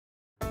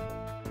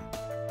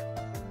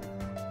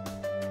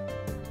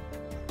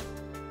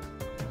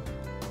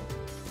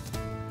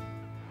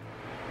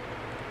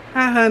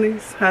Hi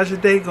honeys, how's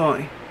your day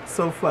going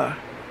so far?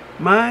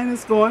 Mine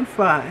is going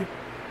fine.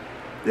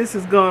 This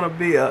is gonna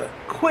be a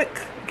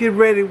quick get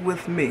ready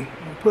with me.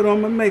 I'll put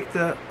on my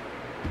makeup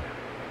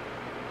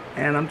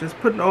and I'm just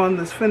putting on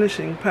this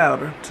finishing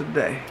powder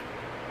today.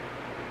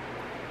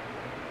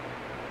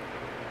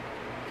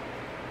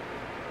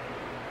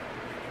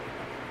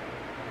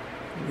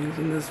 I'm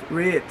using this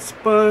red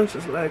sponge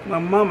just like my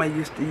mama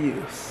used to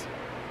use.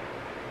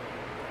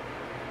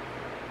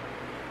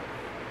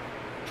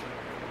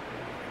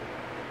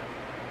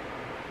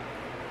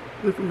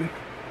 Look at me.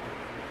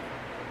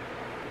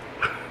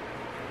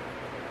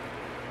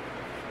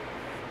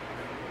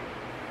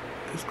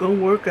 It's gonna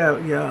work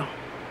out, y'all.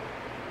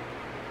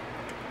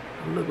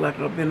 I look like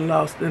I've been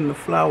lost in the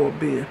flower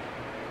bed.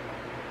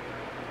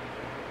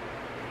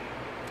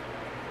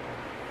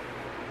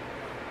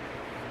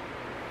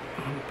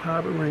 I'm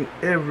powdering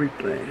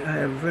everything. I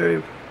have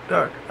very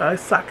dark eye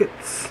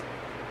sockets.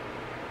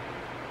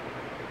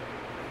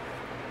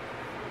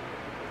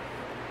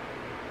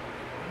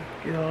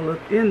 Get all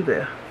up in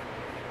there.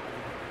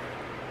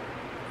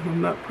 I'm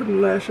not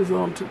putting lashes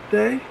on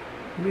today.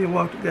 Me and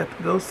Walter got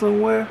to go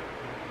somewhere,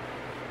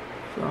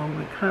 so I'm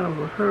in kind of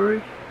a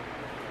hurry.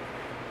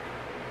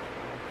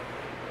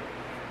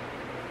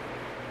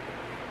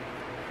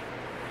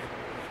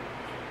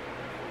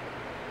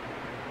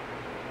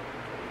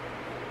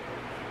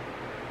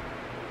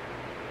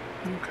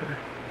 Okay,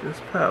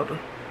 just powder.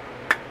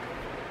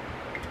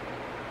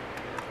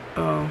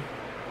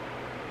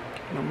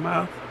 My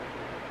mouth.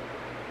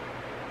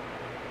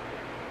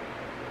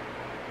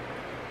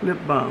 Lip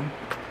balm.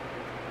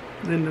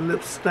 Then the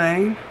lip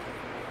stain.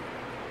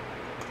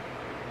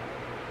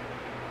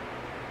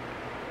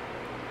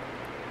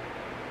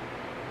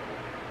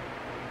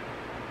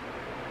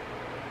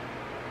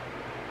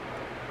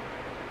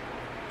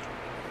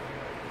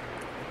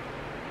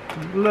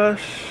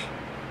 Blush.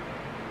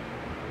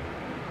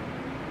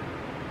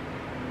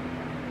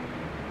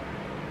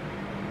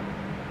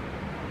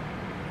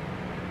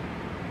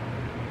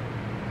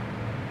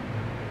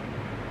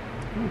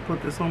 I'm gonna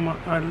put this on my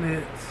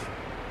eyelids.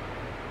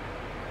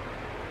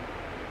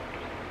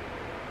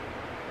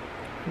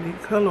 I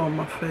need color on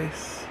my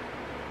face.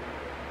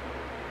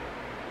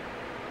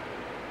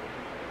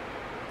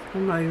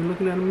 I'm not even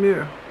looking at a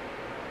mirror.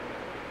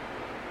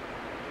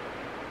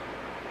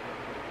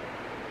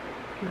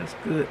 That's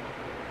good.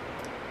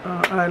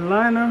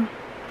 Eyeliner.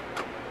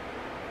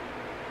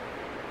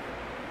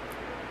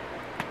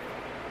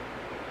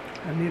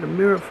 I need a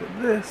mirror for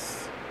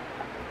this.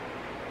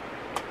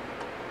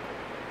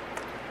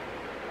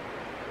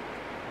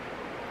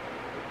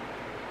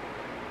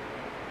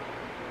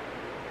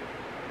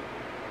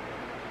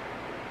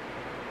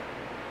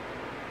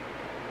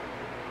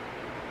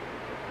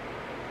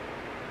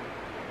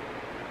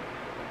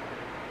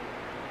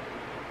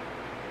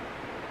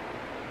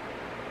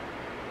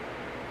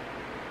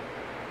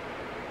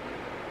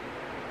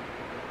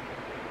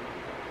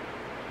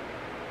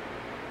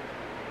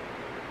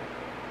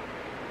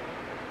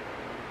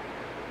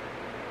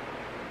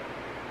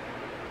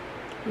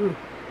 Ooh.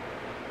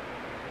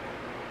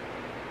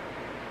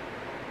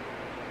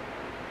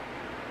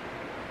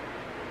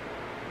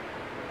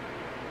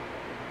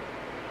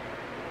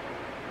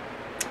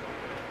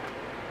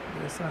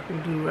 This I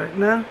can do right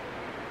now.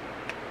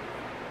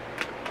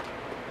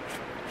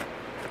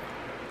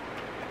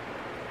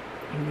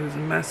 I'm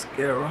using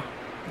mascara.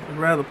 I'd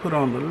rather put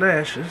on the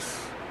lashes.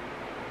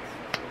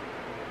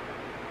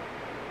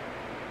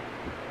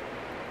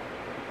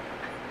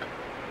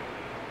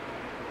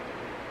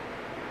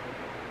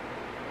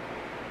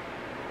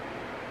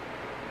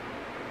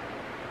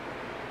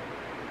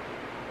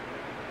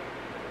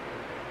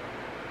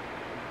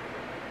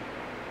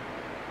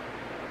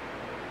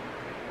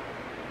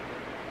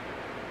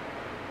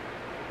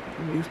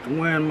 I'm used to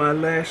wearing my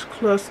lash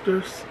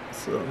clusters,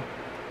 so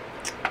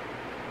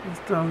this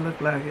don't look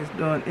like it's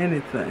doing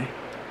anything.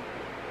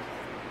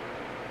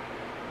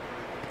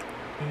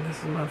 And this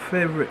is my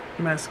favorite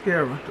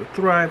mascara, the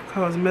Thrive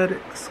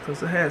Cosmetics,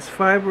 because it has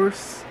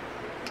fibers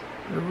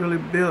that really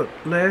build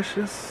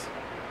lashes.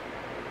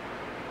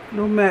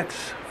 No match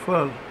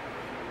for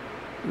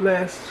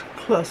lash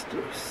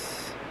clusters.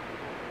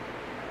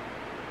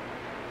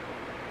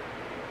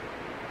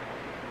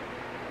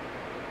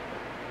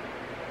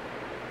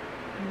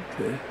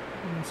 Okay,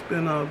 I'm gonna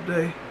spend all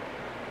day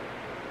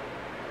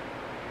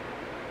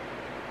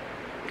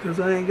because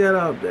I ain't got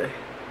all day.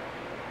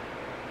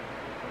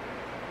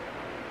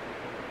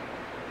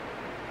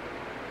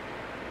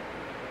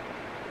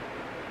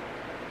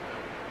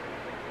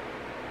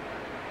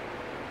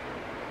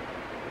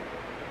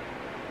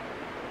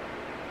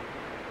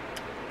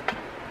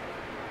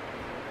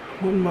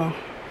 One more.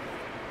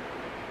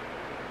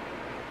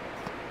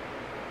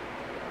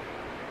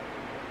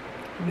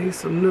 Need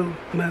some new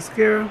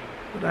mascara.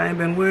 But I ain't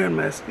been wearing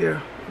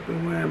mascara. I've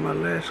been wearing my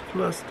lash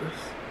clusters.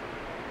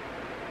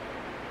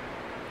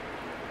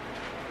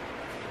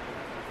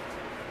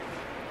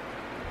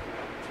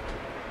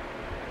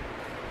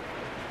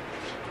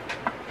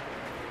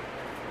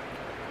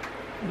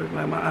 Look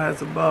like my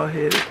eyes are bald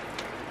headed.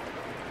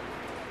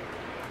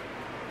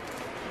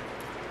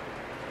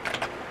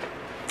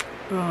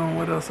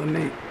 What else I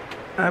need?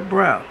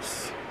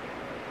 Eyebrows.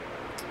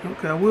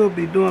 Okay, I will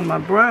be doing my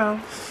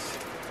brows.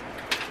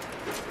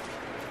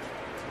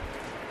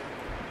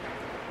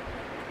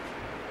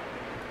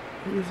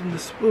 Using the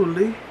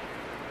spoolie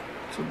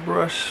to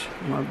brush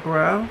my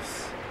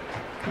brows.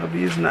 I'll be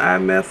using the Eye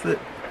Method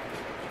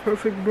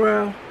Perfect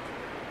Brow.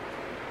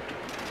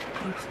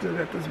 I still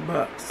got this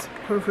box.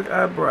 Perfect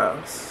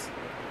Eyebrows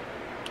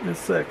in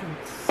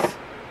seconds.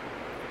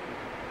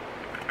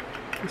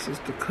 This is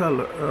the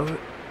color of it.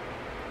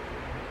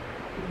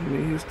 Let me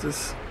use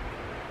this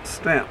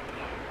stamp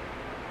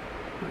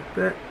like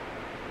that.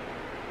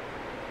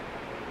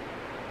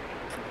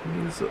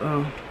 Use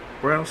a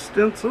brow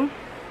stencil.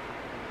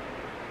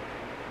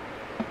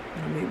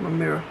 I need my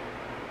mirror.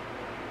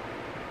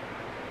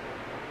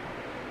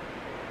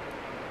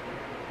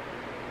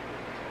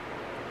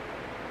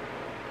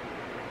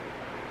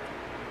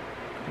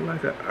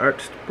 Like an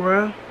arched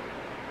brow.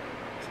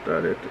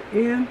 Start at the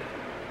end.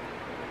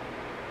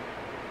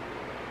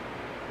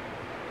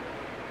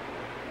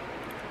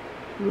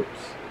 Oops.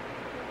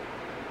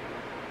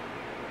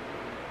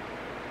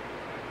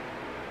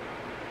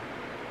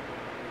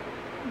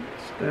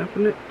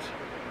 Stamping it.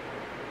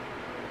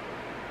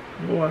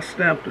 The more I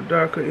stamp, the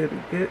darker it'll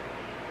get.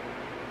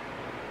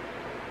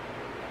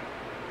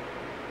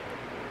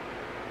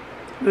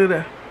 Look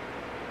at that.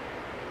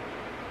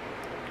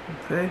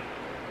 Okay.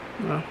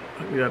 Now,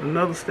 we got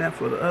another stamp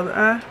for the other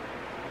eye.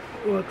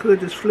 Or I could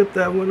just flip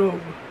that one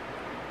over.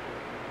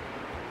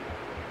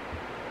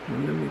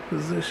 And let me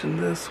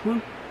position this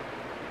one.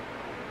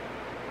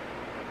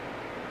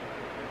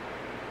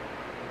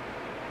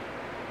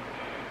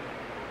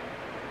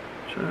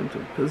 Trying to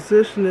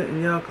position it,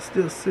 and y'all can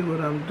still see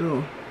what I'm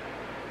doing.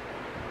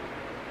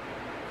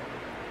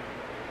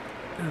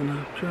 And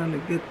I'm trying to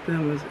get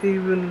them as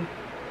even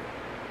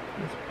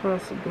as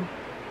possible.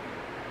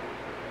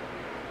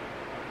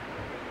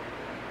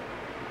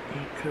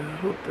 Okay, I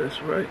hope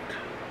that's right.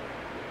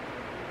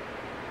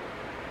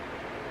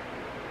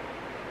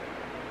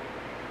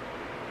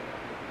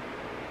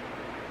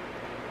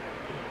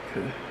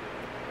 Okay.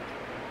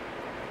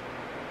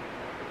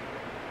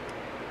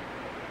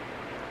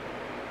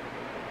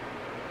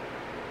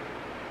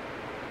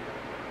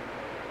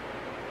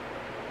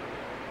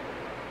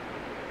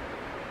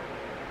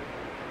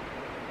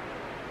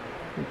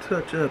 And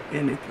touch up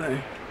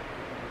anything.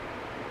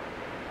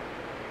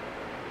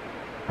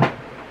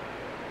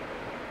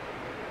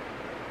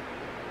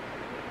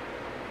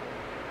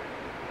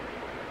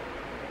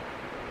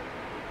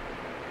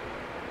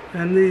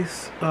 And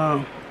these,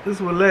 this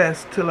will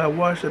last till I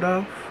wash it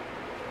off.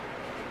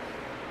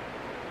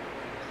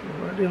 So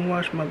if I didn't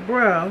wash my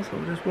brows,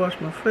 I'll just wash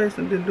my face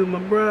and then do my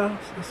brows.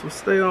 This will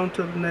stay on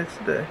till the next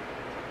day.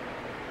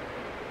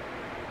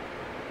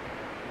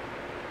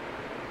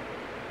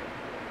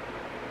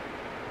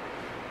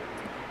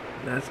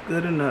 That's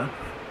good enough.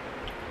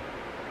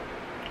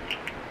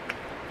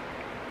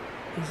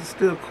 This is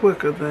still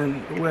quicker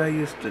than the way I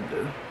used to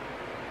do.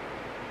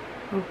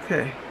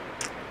 Okay.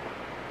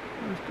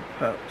 Where's the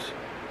pouch?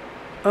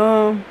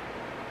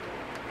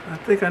 I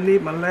think I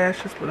need my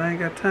lashes, but I ain't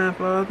got time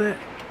for all that.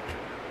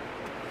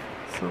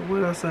 So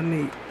what else I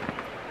need?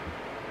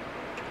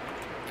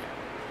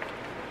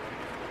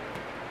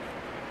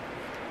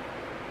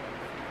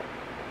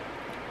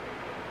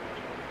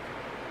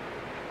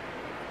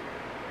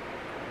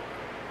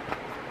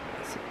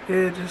 Some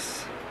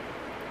edges.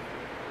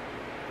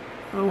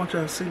 I want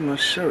y'all to see my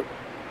shirt.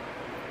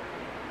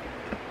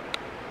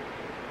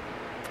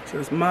 It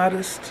says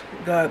Modest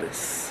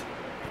Goddess.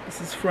 This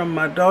is from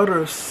my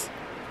daughter's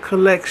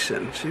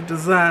collection. She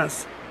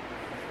designs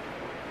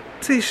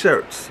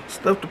t-shirts,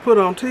 stuff to put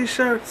on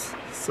t-shirts.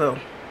 So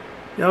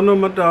y'all know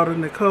my daughter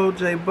Nicole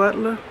J.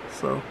 Butler.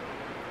 So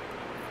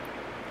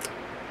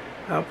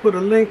I'll put a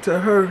link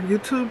to her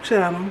YouTube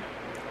channel,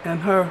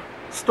 and her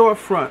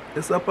storefront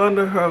is up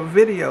under her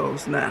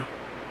videos now.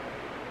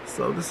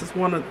 So this is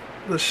one of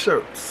the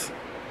shirts,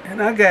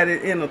 and I got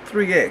it in a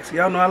 3X.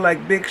 Y'all know I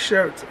like big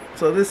shirts,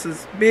 so this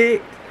is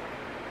big,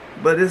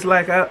 but it's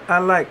like I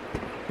like,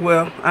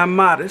 well, I'm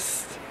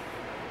modest.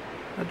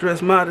 I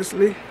dress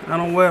modestly. I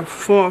don't wear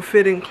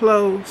form-fitting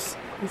clothes,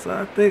 so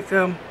I think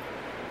I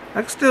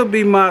can still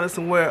be modest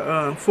and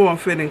wear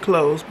form-fitting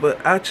clothes,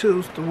 but I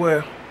choose to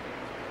wear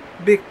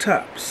big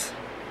tops.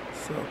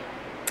 So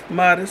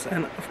modest,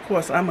 and of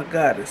course I'm a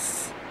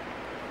goddess,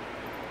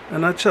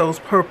 and I chose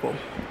purple.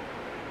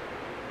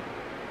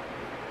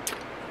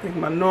 I think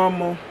my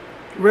normal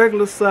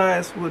regular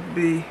size would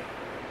be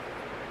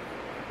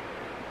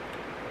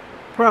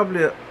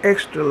probably an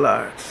extra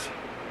large,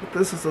 but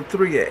this is a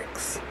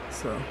 3X.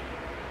 So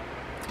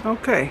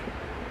okay,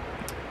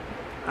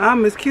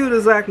 I'm as cute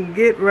as I can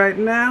get right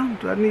now.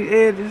 Do I need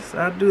edges?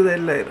 I'll do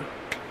that later.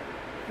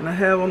 And I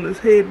have on this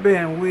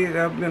headband wig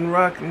I've been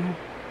rocking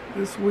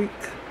this week.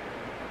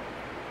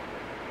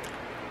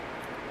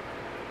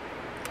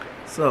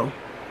 So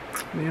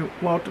me and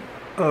Walter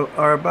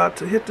are about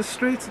to hit the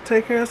streets to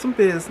take care of some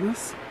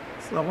business.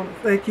 So I want to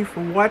thank you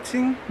for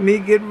watching me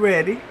get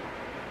ready.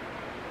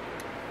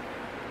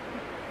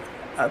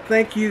 I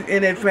thank you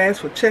in advance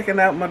for checking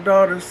out my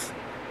daughter's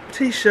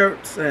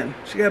t-shirts, and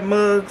she got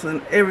mugs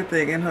and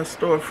everything in her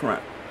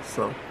storefront.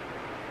 So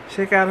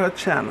check out her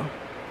channel,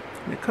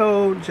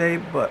 Nicole J.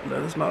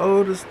 Butler. That's my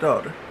oldest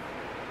daughter.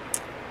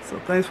 So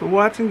thanks for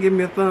watching. Give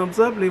me a thumbs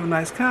up, leave a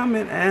nice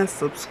comment, and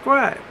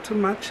subscribe to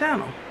my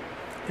channel.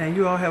 And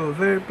you all have a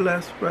very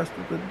blessed rest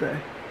of the day.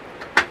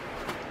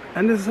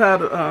 And this is how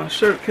the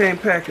shirt came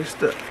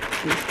packaged up.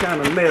 This kind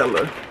of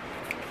mailer.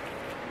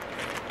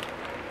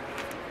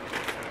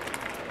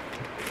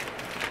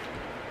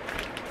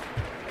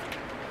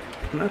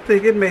 And I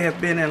think it may have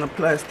been in a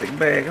plastic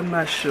bag. I'm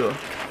not sure.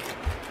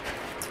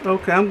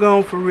 Okay, I'm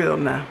going for real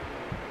now.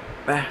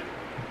 Bye.